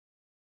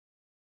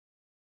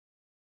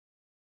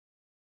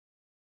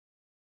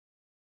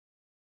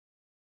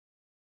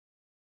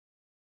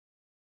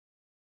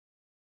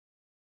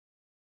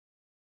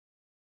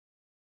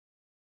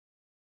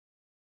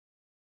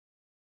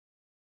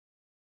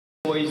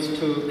is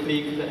to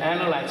click the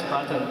Analyze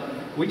button,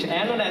 which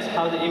analyzes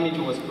how the image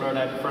was blurred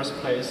at the first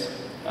place.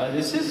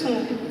 The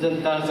system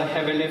then does the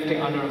heavy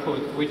lifting under the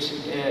hood, which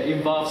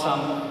involves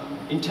some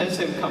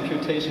intensive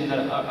computation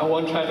that I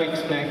won't try to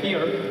explain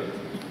here.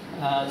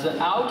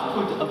 The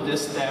output of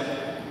this step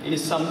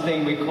is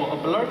something we call a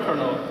blur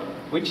kernel,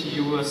 which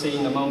you will see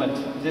in a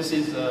moment. This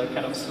is a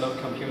kind of slow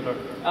computer.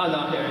 Oh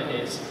no, here it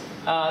is.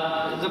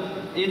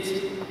 It's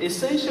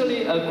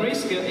essentially a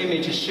grayscale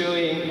image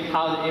showing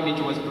how the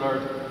image was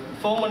blurred.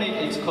 Formally,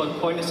 it's called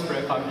point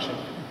spread function.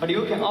 But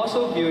you can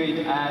also view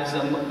it as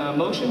a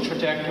motion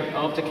trajectory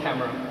of the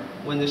camera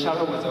when the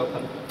shutter was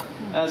open.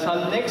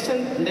 So next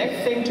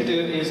thing to do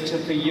is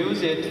to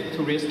use it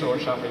to restore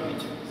sharp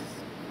image.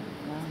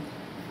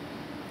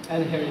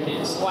 And here it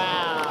is.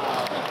 Wow.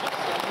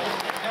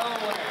 No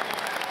way.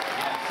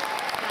 Yes.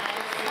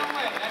 No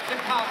way. That's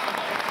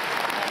impossible.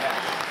 Yes.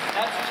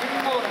 That's 2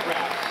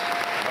 photographs.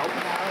 Nope.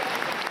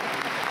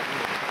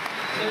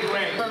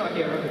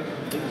 Here.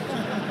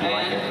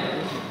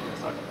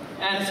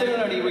 And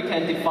similarly, we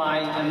can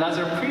define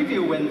another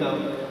preview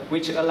window,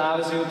 which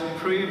allows you to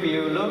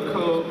preview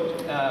local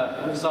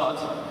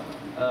results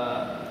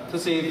to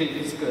see if it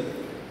is good.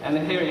 And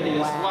here it is.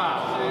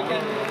 Wow. So you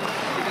can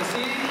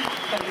see, you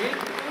can read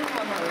the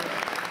number.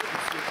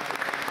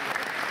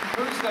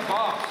 Who's the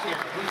boss here?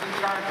 Who's in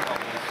charge of all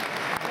this?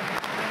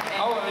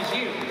 Oh, it was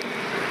you.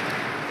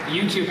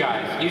 You two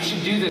guys. You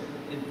should do this.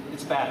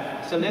 It's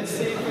bad. So let's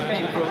see if we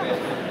can improve it.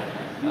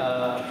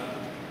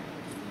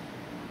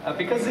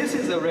 Because this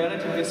is a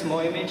relatively small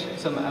image,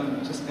 so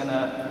I'm just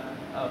gonna,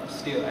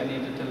 still I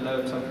needed to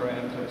load some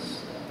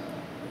parameters.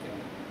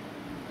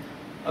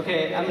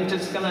 Okay, I'm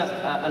just gonna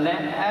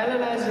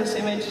analyze this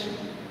image,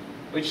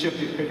 which should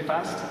be pretty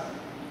fast,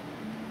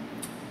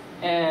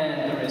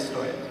 and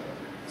restore it.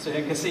 So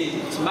you can see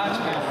it's much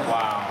better.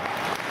 Wow.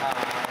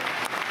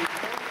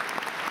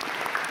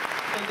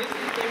 So this is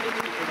the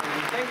image.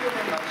 Thank you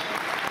very much.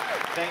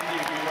 Thank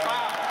you.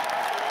 Wow.